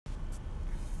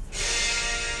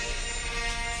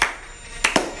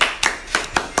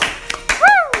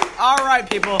right,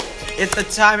 people. It's the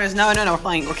time is no. We're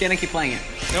playing. We're gonna keep playing it.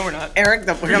 No, we're not. Eric,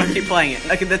 we're gonna keep playing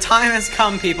it. Okay, the time has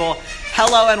come, people.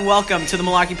 Hello and welcome to the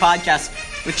Malarkey Podcast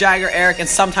with Jagger, Eric, and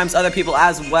sometimes other people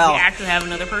as well. We actually have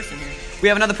another person here. We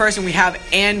have another person. We have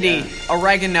Andy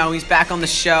Oregano. He's back on the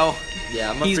show.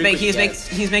 Yeah, I'm a he's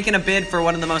making a bid for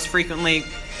one of the most frequently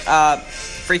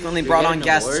brought on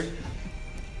guests. Award?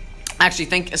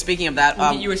 Actually, speaking of that,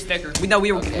 We'll get you a sticker.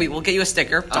 We will get you a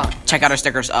sticker. Check out our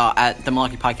stickers at the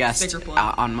Malarkey Podcast Sticker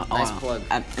plug. Nice plug.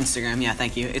 At Instagram. Yeah,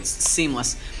 thank you. It's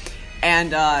seamless.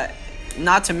 And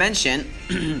not to mention,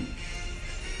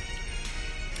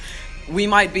 we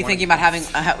might be thinking about having.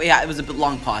 It was a bit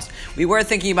long pause. We were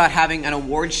thinking about having an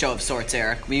award show of sorts,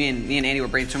 Eric. Me and Andy were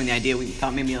brainstorming the idea. We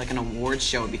thought maybe like an award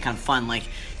show would be kind of fun, like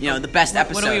the best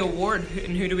episode. What do we award,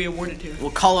 and who do we award it to?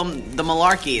 We'll call them the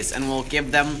Malarkeys, and we'll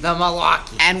give them The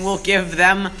Malarkeys. and we'll give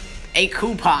them a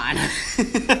coupon.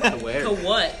 Where? To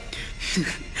what?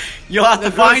 You'll have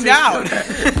to find out.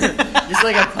 Just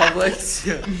like a Publix.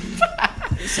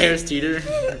 Sarah's Teeter.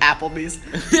 Applebee's.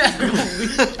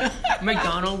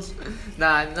 McDonald's.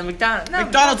 Nah, the McDonald's. No,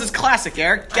 McDonald's is classic,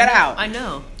 Eric. Get out. I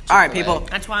know. All right, people.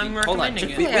 That's why I'm Hold on, recommending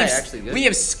Chick-fil-A it. actually good. We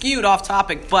have skewed off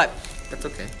topic, but That's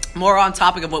okay. more on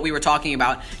topic of what we were talking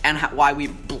about and why we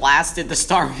blasted the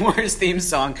Star Wars theme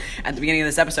song at the beginning of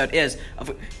this episode is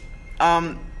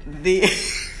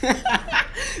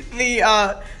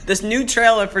this new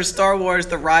trailer for Star Wars: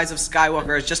 The Rise of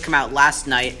Skywalker has just come out last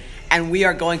night, and we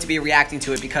are going to be reacting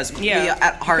to it because we,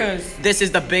 at heart, because this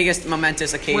is the biggest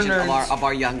momentous occasion we're nerds. of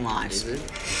our young lives. Is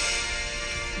it?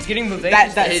 It's getting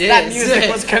vivacious. That is. music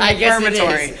was I guess it is.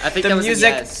 confirmatory. I think the that was a music,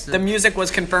 yes. the music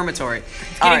was confirmatory.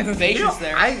 It's All getting right. vivacious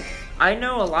there. I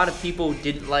know a lot of people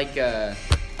didn't like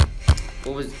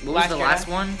what was the Last Jedi? last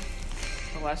one?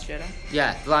 The Last Jedi.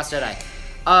 Yeah, The Last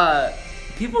Jedi.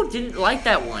 People didn't like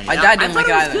that one. My dad didn't I like it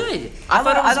thought either. it was good. I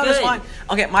thought it was good. fine.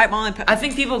 Okay, my only. I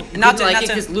think people didn't Not like to- it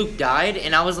because Luke died,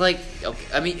 and I was like, okay.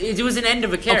 I mean, it was an end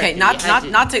of a character. Okay, You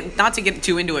had not to get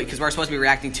too into it because we're supposed to be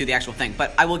reacting to the actual thing,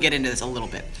 but I will get into this a little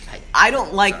bit. I- I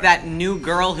don't like sorry. that new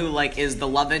girl who is the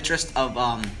love interest of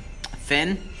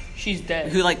Finn. She's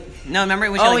dead. Who remember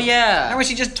when she Oh, yeah. remember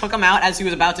she just took him out as he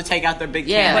was about to take out their big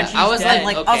Yeah, cannon? But I was she's dead.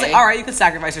 like, I was like, okay. all right, you can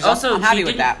sacrifice yourself. Also, I'm happy she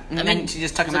with didn't- that. And then she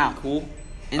just took him out. Cool.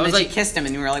 And I then was she like- kissed him,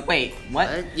 and we were like, wait, what?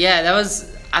 Yeah, that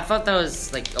was. I thought that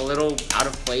was like a little out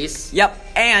of place. Yep.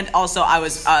 And also,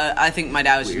 I think my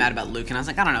dad was just Weird. mad about Luke, and I was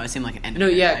like, I don't know, it seemed like an end. No,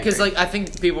 yeah, I because agree. I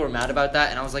think people were mad about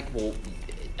that, and I was like, well,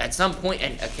 at some point,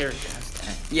 a character has to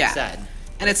end. Yeah. Sad.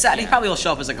 And it's sad. He Yeah. probably will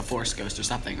show up as like a Force ghost or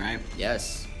something, right?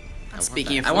 Yes.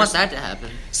 Speaking of I want Force- that to happen.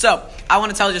 So, I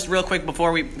want to tell just real quick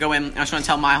before we go in, I just want to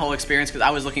tell my whole experience because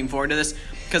I was looking forward to this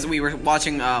because we were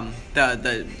watching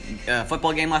the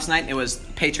football game last night. It was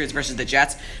Patriots versus the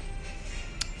Jets.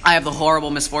 I have the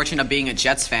horrible misfortune of being a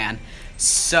Jets fan.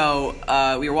 So,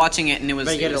 we were watching it and it was...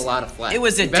 Better it get was a lot of flack. It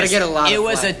was a, You better get a lot of it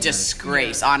was a flack, man.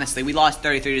 disgrace, honestly. We lost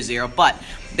 33-0, but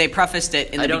they prefaced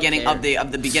it in I the don't beginning care.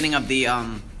 of the beginning of the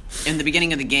in the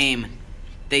beginning of the game.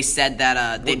 They said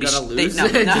that they'd be gonna lose? no.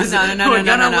 We're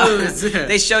gonna lose.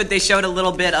 They showed a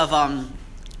little bit of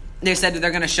They said that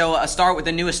they're going to show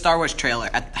the newest Star Wars trailer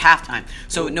at halftime.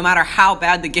 So no matter how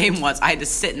bad the game was, I had to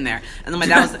sit in there. And then my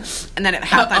dad was, and then at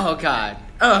halftime, Oh god.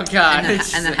 Oh god. and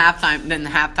then the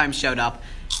halftime showed up,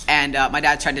 and my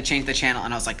dad tried to change the channel,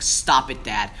 and I was like, "Stop it,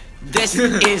 Dad! This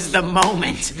is the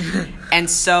moment." And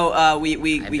so I've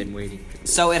been waiting.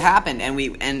 so it happened, and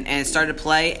it started to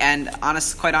play, and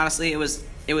quite honestly, it was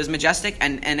majestic.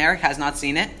 And Eric has not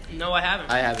seen it. No, I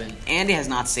haven't. I haven't. Andy has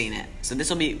not seen it, so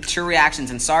this will be true reactions.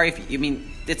 And sorry if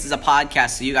this is a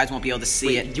podcast, so you guys won't be able to see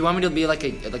Wait, it. do you want me to be like a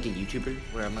YouTuber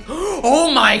where I'm like,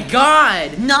 oh my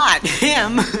god, Not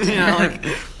him.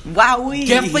 Wowee.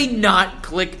 definitely not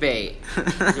clickbait.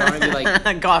 You want me to be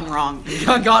like gone wrong.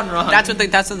 gone wrong? That's what the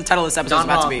title of this episode is Gone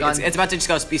about wrong, to be. gone- It's about to just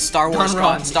go be Star Wars Gone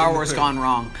wrong. Star Wars gone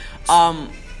wrong.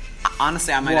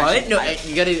 Honestly, I might what? actually. No,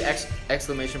 you got to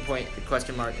exclamation point,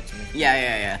 question mark. Exclamation.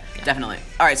 Yeah, definitely.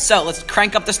 All right, so let's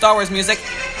crank up the Star Wars music.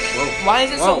 Whoa. Why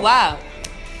is it so Whoa. loud?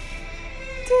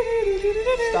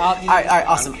 Stop. All right,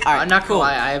 awesome. All right, I'm not cool.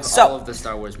 gonna lie, I have So- all of the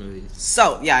Star Wars movies.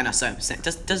 So yeah, I know. So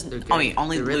doesn't They're good.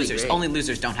 only They're really losers great. only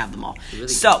losers don't have them all. They're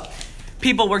really So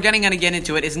people, we're gonna get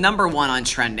into it. It's number 1 on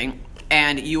trending,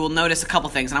 and you will notice a couple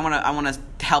things. And I want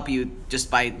to help you just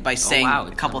by saying oh, wow, a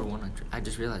it's couple. number 1 I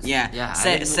just realized. Yeah. Yeah.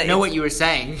 Say- I didn't say- know what you were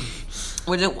saying.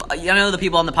 I know the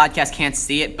people on the podcast can't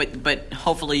see it, but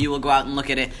hopefully you will go out and look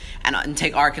at it and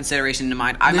take our consideration into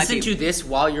mind. I Listen might be, to this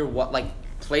while you're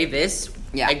play this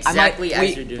Yeah, exactly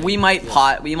as you're doing. We might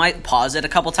pause it a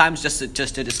couple times just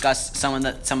to discuss some of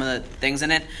the things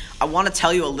in it. I want to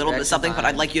tell you a little bit something, but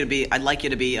I'd like you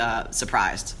to be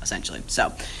surprised essentially.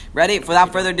 So, ready?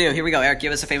 Without further ado, here we go. Eric,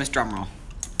 give us a famous drum roll.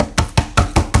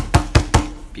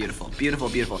 Beautiful, beautiful,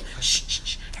 beautiful. Shh, shh,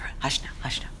 shh. Hush now,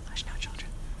 children.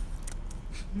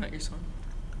 Not your son.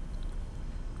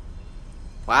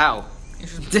 Wow,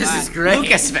 this is great.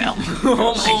 Lucasfilm.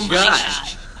 Oh my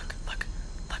gosh. Look.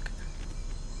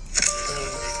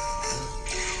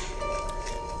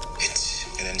 It's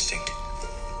an instinct.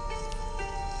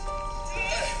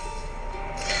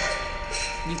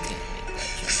 You can't make that.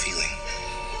 A feeling.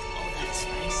 Oh, that's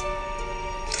nice.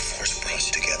 The force brought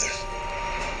us together.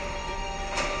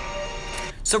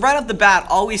 So right off the bat,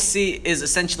 all we see is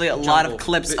essentially a lot of Jungle.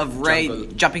 clips of Rey Jungle.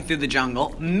 jumping through the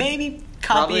jungle, maybe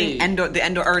copying Probably.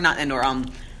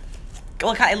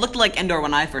 Well, it looked like Endor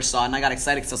when I first saw it, and I got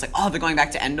excited because I was like, oh, they're going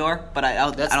back to Endor, but I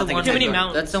don't That's think the one. it's Too many Endor.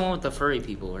 mountains. That's the one with the furry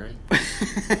people, right?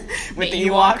 With the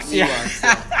Ewoks? Ewoks, yeah. Ewoks,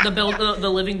 yeah. The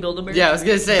living Build-A-Bear. Yeah, I was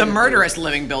gonna say The murderous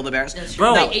living Build-A-Bears. That's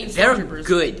Bro, They ate they're stormtroopers.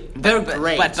 good. They're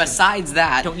great. But besides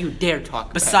that, don't you dare talk.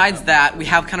 About besides them. that, we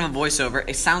have kind of a voiceover.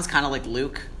 It sounds kind of like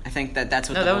Luke. I think that's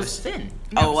what No, the that voice. was Finn.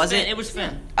 Oh, was Finn. it? It was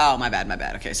Finn. Oh, my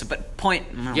bad. Okay, so but point.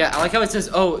 Yeah, I like how it says,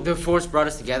 "Oh, the Force brought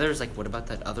us together." It's like, what about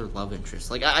that other love interest?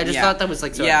 Like, I just thought that was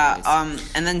like so. yeah.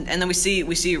 nice. And then we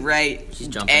see Rey She's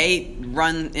jumping. A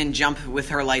run and jump with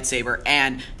her lightsaber,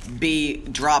 and B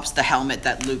drops the helmet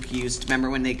that Luke used. Remember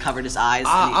when they covered his eyes?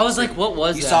 I was like, what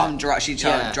was you that? saw him drop? She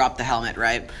Yeah. dropped the helmet,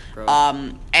 right? Bro.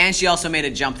 And she also made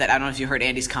a jump that I don't know if you heard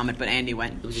Andy's comment, but Andy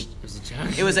went. It was a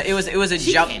joke. It was a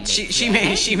She jump. can't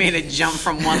make She made a jump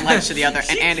from one ledge to the other,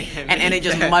 and Andy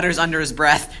just mutters under his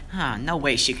breath, no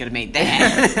way she could have made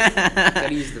that.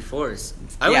 Gotta use the Force.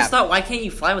 I always Yeah. thought, why can't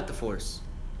you fly with the Force?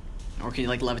 Or can you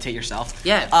like levitate yourself?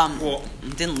 Yeah.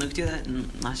 Didn't Luke do that in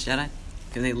Last Jedi?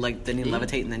 Because didn't he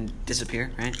levitate and then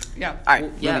disappear, right? Yeah. All right,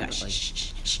 Well, yeah, moving on. but, like-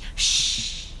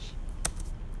 Shh.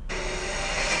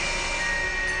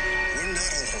 We're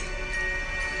not alone.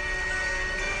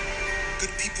 Good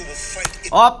people will fight.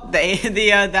 Oh,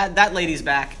 that lady's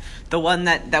back. The one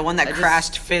that just-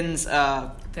 crashed Finn's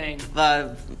Thing.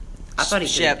 the I thought he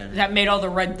ship. could've done it. That made all the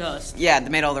red dust. Yeah, they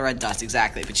made all the red dust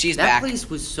exactly. But she's That back. place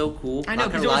was so cool. I know,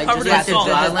 Not 'cause gonna it was lie, covered just in like salt.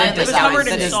 the It was design. covered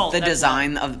in the, salt, the that's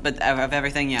design of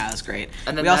everything, yeah, it was great.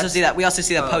 And then we also that's-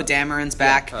 see that Poe Dameron's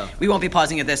back. oh. We won't be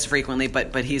pausing at this frequently,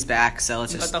 but he's back. So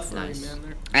let's We just got the furry nice. man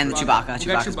there. and We Chewbacca. got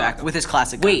Chewbacca's back Chewbacca. with his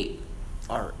classic. gun. Wait,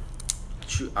 what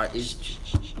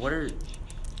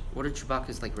are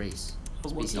Chewbacca's like race?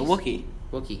 Species? a Wookiee.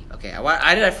 Wookiee. Okay,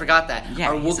 I forgot that. Yeah,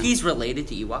 Are he's a- Wookiees related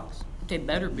to Ewoks? They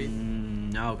better be.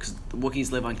 No, because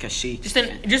Wookiees live on Kashyyyk. Just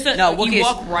a No, Wookiees-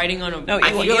 Ewok riding on a. No, I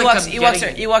feel like I'm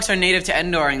getting- Ewoks are native to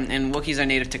Endor, and Wookiees are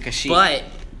native to Kashyyyk.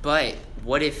 But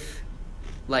what if,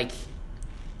 like,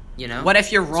 you know? What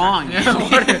if you're wrong?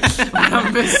 What if-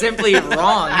 I'm simply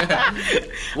wrong.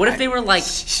 What if they were like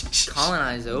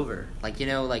colonized over, like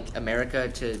like America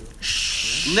to?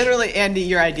 Literally, Andy,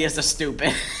 your ideas are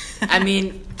stupid. I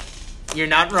mean, you're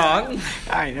not wrong.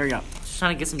 All right, here we go. Just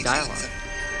trying to get some dialogue.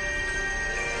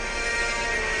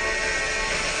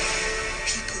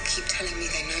 People keep telling me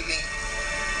they know me.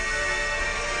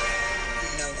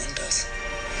 No one does.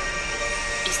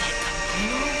 Is that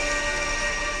Camino?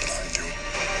 But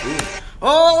I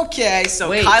do. Okay, so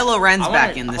Wait, Kylo Ren's I wanna-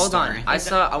 back in this hold story. on.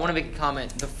 I want to make a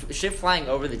comment. The ship flying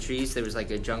over the trees. There was like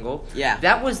a jungle. Yeah.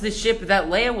 That was the ship that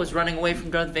Leia was running away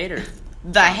from Darth Vader.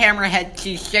 The Hammerhead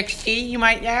T60, you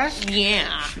might ask.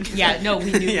 Yeah. Yeah. No, we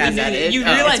knew. Yeah, we is that knew- it? You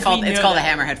Oh, realize it's called we it's knew called a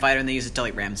that. Hammerhead fighter, and they use it to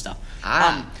like ram stuff.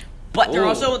 Ah. But They're Ooh.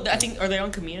 also. I think. Are they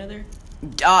on Camino there?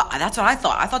 that's what I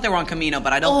thought. I thought they were on Camino,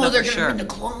 but I don't know they're for gonna sure. bring the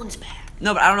clones back.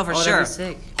 No, but I don't know for Oh, that'd sure.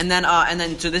 be sick. And then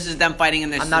so this is them fighting,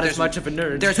 and there's I'm not there's, as much of a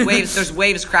nerd. There's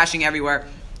waves crashing everywhere.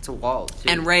 It's a wall. Too.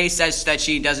 And Rey says that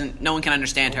she doesn't. No one can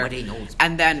understand her. Nobody knows.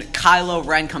 And then Kylo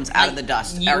Ren comes out of the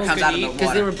dust, or comes out of the water.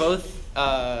 because they were both.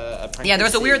 Yeah, there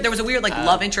was a weird like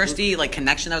love interesty like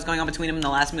connection that was going on between them in the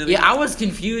last movie. Yeah, I was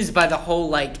confused by the whole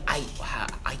like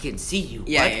I can see you.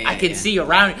 Yeah, What? yeah, yeah, I can yeah. see you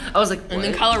around. I was like, And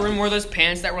then what? Kylo Ren wore those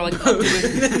pants that were like up to his.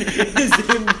 Is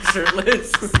him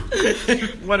shirtless.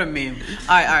 What a meme.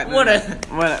 All right. What a-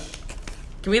 what.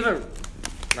 Can we have a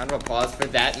round of applause for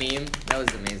that meme? That was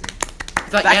amazing.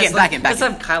 Back in. Let's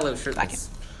have Kylo shirtless. Back in.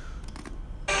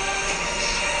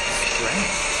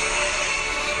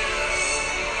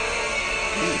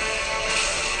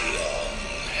 Long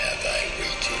have I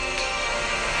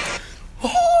waited.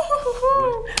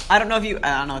 I don't know if you.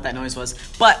 I don't know what that noise was,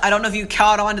 but I don't know if you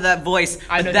caught on to that voice.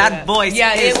 I But know that that. voice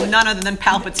Yeah, is it was- none other than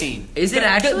Palpatine. Is it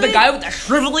actually The guy with the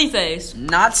shrivelly face.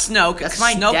 Not Snoke. That's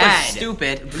my Snoke dad. was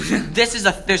stupid.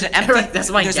 There's an empty. That's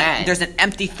my there's dad. There's an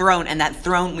empty throne, and that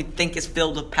throne we think is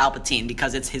filled with Palpatine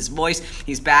because it's his voice.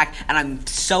 He's back, and I'm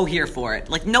so here for it.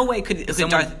 Like no way could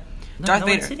someone- Darth No, Darth no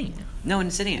Vader. one's sitting in it. No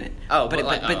one's sitting in it. Oh, but but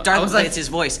like, but I Darth was like- it's his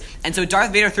voice, and so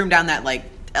Darth Vader threw him down that like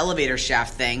elevator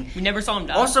shaft thing. We never saw him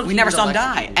die. Also, We he never was saw him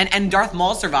die, electrocuted. and Darth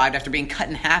Maul survived after being cut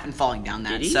in half and falling down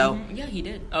that. Did he? So Yeah, he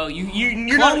did. Oh, you're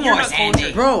Clone not Wars, cultured.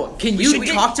 Andy. Bro, can you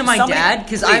should- talk to my somebody- dad?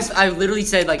 Because please. I literally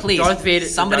said like Please. Darth Vader,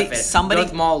 Somebody- Darth Vader, somebody-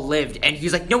 Darth Maul lived, and he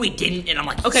was like, no, he didn't, and I'm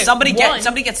like, Okay. somebody one-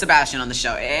 get Sebastian on the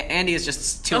show. Andy is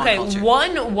just too Okay, uncultured.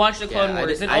 one watched the Clone Yeah, I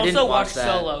Wars did- and I didn't also watch watched that.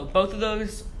 Solo. Both of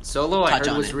those. Solo, I Touch heard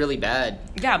on was it. really bad.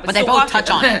 Yeah, But they still both watch touch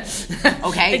it. on it.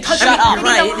 Okay, They touch shut about up. it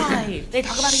Right. alive. They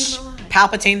talk about it even alive.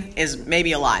 Palpatine is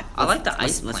maybe alive. I like the Let's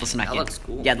ice listen planet. back That in. looks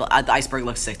cool. Yeah, the iceberg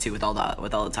looks sick too with all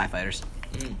the TIE fighters.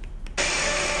 And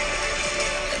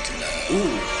now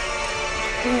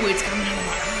Ooh, it's coming out of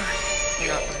my eye.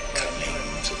 we're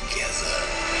coming together.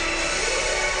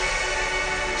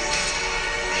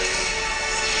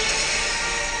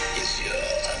 Is your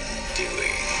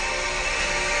undoing.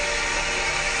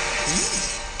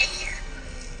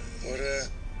 What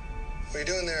are you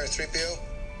doing there, 3PO?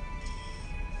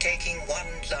 Taking one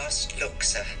last look,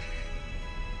 sir.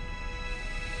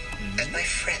 At my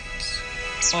friends.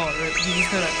 Oh, he's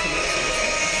gonna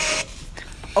commit.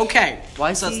 Okay,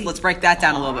 Why so is he- let's break that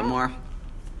down a little bit more.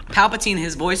 Palpatine,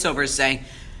 his voiceover is saying,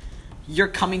 "Your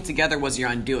coming together was your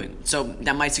undoing." So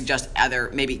that might suggest either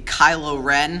maybe Kylo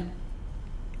Ren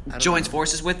joins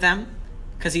forces with them,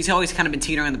 because he's always kind of been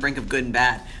teetering on the brink of good and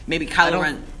bad. Maybe Kylo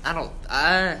Ren.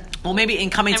 Well, maybe in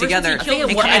coming Ever together, since he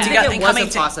killed in Dad. coming I think together, it in was coming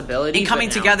a possibility, in coming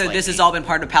but now together, it's like- this has all been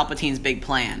part of Palpatine's big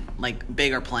plan, like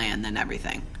bigger plan than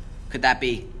everything. Could that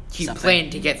be? He something?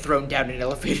 planned to get thrown down an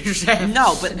elevator shaft.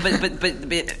 No, but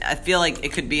I feel like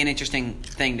it could be an interesting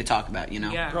thing to talk about. You know?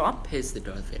 Yeah. Bro, I'm pissed that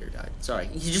Darth Vader died. Sorry.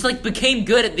 He just like became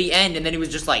good at the end, and then he was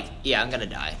just like, yeah, I'm gonna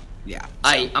die. Yeah.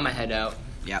 I'm gonna head out.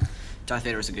 Yeah. Darth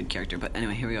Vader was a good character, but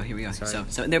anyway, here we go. Sorry.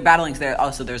 So they're battling there.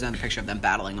 Also, there's another picture of them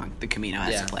battling on the Camino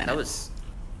as Yeah, a planet. that was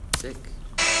sick.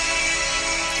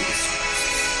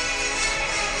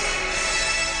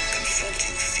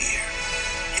 Confronting fear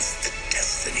is the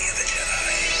destiny of a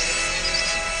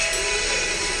Jedi.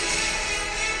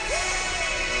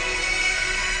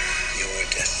 Your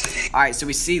destiny. All right, so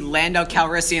we see Lando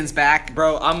Calrissian's back.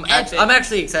 Bro, I'm Epic.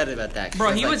 actually excited about that. 'cause Bro,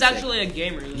 that's, he like, was sick. actually a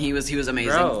gamer. He was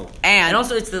amazing. Bro, And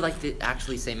also it's the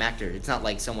actually same actor. It's not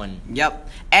like someone. yep.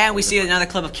 And we see another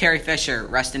clip of Carrie Fisher.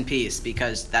 Rest in peace,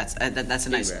 because that's a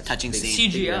nice rip. touching Big-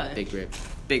 scene. CGI. Big rip.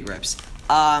 Big rips.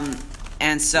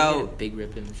 And so Big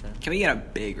rip in the shot. can we get a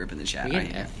big rip in the chat? We All get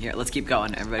right, an F. here, let's keep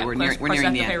going, everybody. Of We're course, nearing you the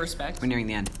have to end. pay respect. We're nearing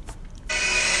the end.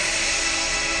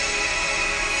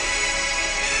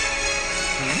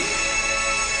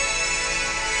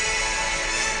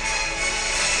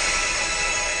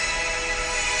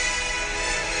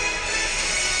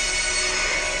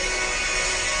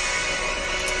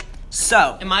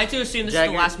 So, Am I to assume this is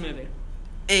Jagger. the last movie?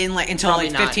 until Probably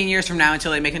like not. 15 years from now,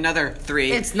 until they make another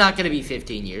 3. It's not gonna be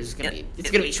 15 years.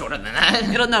 It's gonna be shorter than that.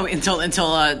 It'll no until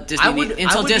Disney I would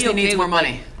Disney be okay needs more with, money.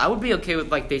 like- I would be okay with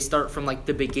like they start from like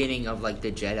the beginning of like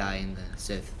the Jedi and the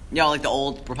Sith. Yeah, like the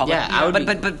old Republic. Yeah, I would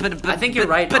but, be- but I think you're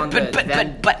right But on but the-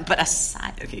 them- but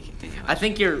aside, okay, continue. I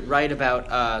think you're right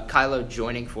about Kylo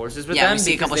joining forces with Yeah, them. we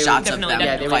see a because couple they shots were, of Definitely,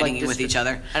 them they were, fighting like, with each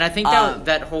other. And I think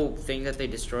that whole thing that they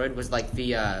destroyed was like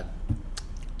the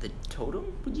totem.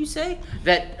 Would you say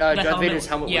that Darth helmet. Vader's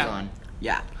helmet Yeah. was on?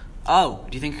 Yeah. Oh,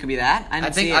 do you think it could be that? I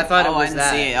didn't think- see it. I thought it oh, was I didn't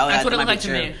that. see it. Oh, That's that what it might looked be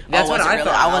like to true. me. That's oh, what was it I really?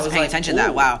 thought. I I wasn't was paying like, attention to that.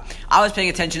 ooh. Wow. I was paying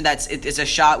attention that it's a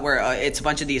shot where it's a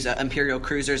bunch of these Imperial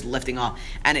cruisers lifting off,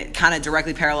 and it kind of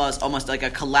directly parallels almost like a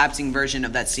collapsing version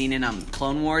of that scene in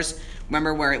Clone Wars.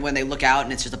 Remember when they look out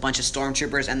and it's just a bunch of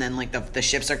stormtroopers, and then like the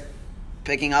ships are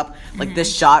picking up? Like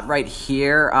this shot right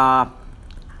here.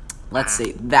 Let's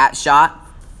see that shot.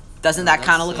 Doesn't that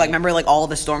kind of look like? Remember, like all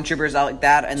the stormtroopers out like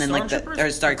that, and then like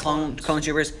Stormtroopers? clone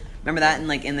troopers. Remember that in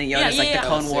like in the Yoda's like the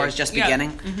Clone Wars just Yeah.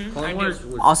 beginning. Clone I Wars. do.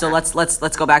 Was Also,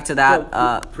 let's go back to that.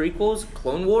 prequels,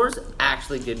 Clone Wars,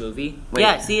 actually good movie. Wait.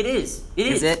 Yeah, see, it is. It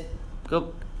is. Is it?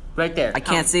 Go right there. I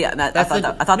can't see it. I That's thought the-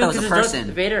 that, I thought no, that was a 'cause his person.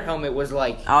 Darth Vader helmet was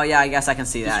like. Oh yeah, I guess I can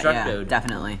see that. Yeah, Destructoed.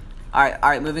 definitely. All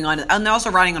right. Moving on. And they're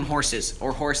also riding on horses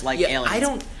or horse-like Yeah, aliens. I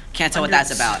don't Can't tell what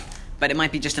that's about. but it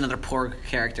might be just another Porg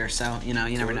character. So you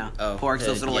never know. Oh, Porgs,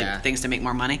 those little yeah. like things to make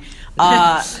more money.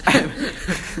 Wow.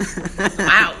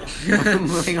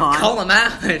 Moving on. Call them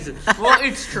out. Well,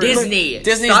 it's true. Disney.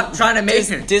 Disney's, Stop trying to make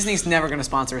it. Disney's never going to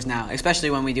sponsor us now, especially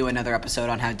when we do another episode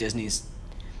on how Disney's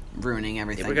ruining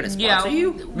everything. We're gonna sponsor Yeah,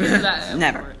 you. we'll do that.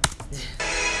 Never.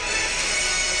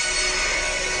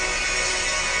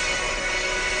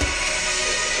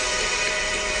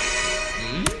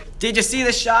 Did you see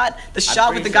the shot? The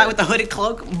shot with the pretty guy sure. with the hooded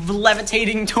cloak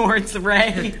levitating towards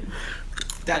Rey?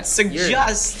 That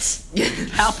suggests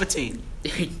Palpatine.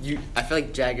 I feel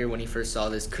like Jagger, when he first saw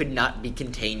this, could not be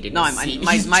contained in No, his seat.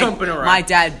 He's jumping around. my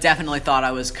dad definitely thought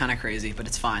I was kind of crazy, but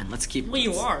it's fine. Let's keep. Well,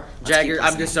 you are. Jagger, keep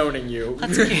I'm listening. disowning you.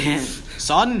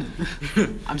 Son,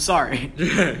 I'm sorry.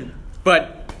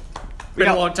 But been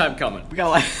got- a long time coming. We got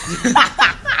like.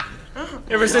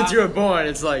 Ever since you were born,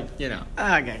 it's like,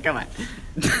 Okay, come on.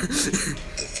 The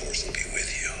Force will be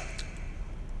with you.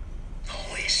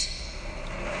 Always.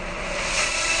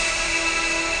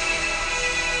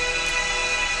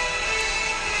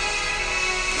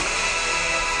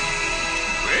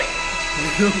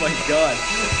 Oh my god.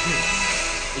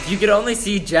 If you could only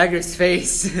see Jagger's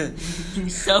face.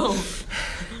 So,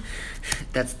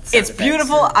 That's the sound It's effects.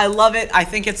 beautiful. I love it. I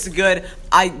think it's good.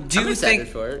 I do I'm excited think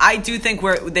for it. I do think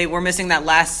we're missing that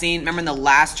last scene. Remember in the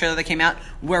last trailer that came out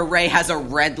where Rey has a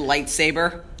red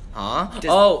lightsaber? Huh?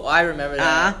 Oh, I remember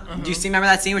that. Do you remember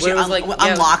that scene where Where she it was like-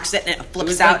 yeah, unlocks it and it It flips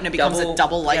was out like and it becomes a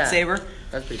double yeah. lightsaber?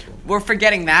 That's pretty cool. We're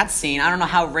forgetting that scene. I don't know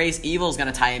how Rey's evil is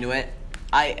going to tie into it.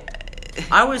 I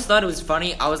always thought it was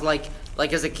funny. I was like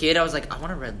as a kid, I was like, I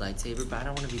want a red lightsaber, but I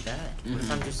don't want to be bad. What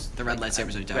if I'm just The red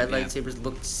lightsabers are dope, Red yeah. lightsabers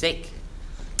look sick.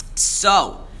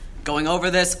 So, going over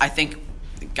this, I think,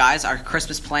 guys, our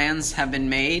Christmas plans have been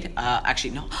made.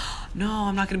 Actually, no,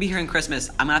 I'm not going to be here in Christmas.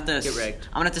 I'm going to have to Get wrecked.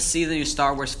 I'm going to have to see the new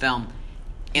Star Wars film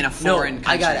in a foreign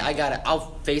country. I got it.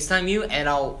 I'll FaceTime you and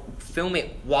I'll film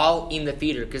it while in the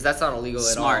theater because that's not illegal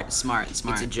at all. Smart.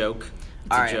 It's a joke.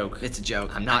 It's All a right, joke. It's a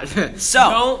joke. I'm not. So,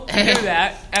 don't do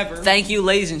that ever. thank you,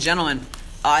 ladies and gentlemen.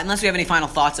 Unless we have any final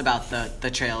thoughts about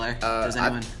the trailer. Does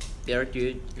anyone? They're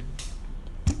good.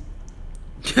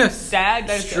 Sad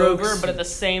that it's Strokes. over, but at the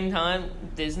same time,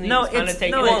 Disney No, is kind of it's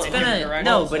taking no, it in it's a different gonna direction.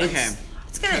 no, but Okay.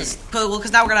 it's gonna Well,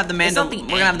 because now we're gonna have the It's not the we're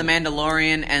gonna have the end.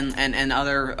 Mandalorian and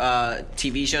other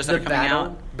TV shows that the are coming battle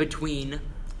out. between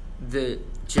the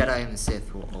Jedi and the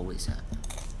Sith will always happen.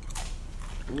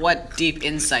 What deep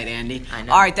insight, Andy! I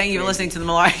know. All right, thank you for Crazy. listening to the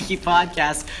Malarkey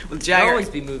Podcast with Jagger, always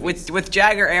be movies. with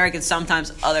Jagger, Eric, and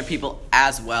sometimes other people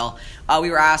as well. We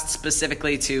were asked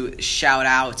specifically to shout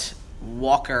out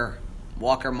Walker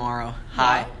Morrow.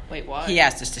 Hi. Wait, why? He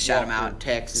asked us to shout him Walker, out.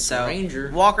 Texas so,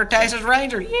 Ranger. Walker, Texas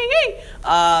Ranger. Yee yee.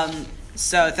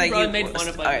 So thank Probably you. made fun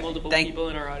of All right, multiple thank- people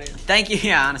in our audience. Thank you,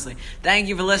 yeah, honestly. Thank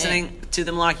you for listening to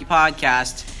the Malarkey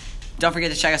Podcast. Don't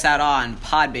forget to check us out on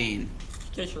Podbean,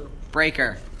 Stitcher,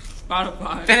 Breaker.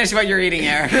 Spotify. Finish what you're eating,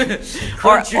 Eric. or,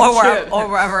 Crunch your wherever, chip. or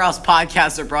wherever else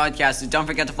podcasts are broadcasted. Don't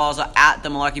forget to follow us at the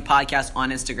Malarkey Podcast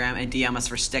on Instagram and DM us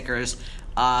for stickers.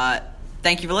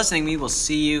 Thank you for listening. We will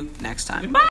see you next time. Bye.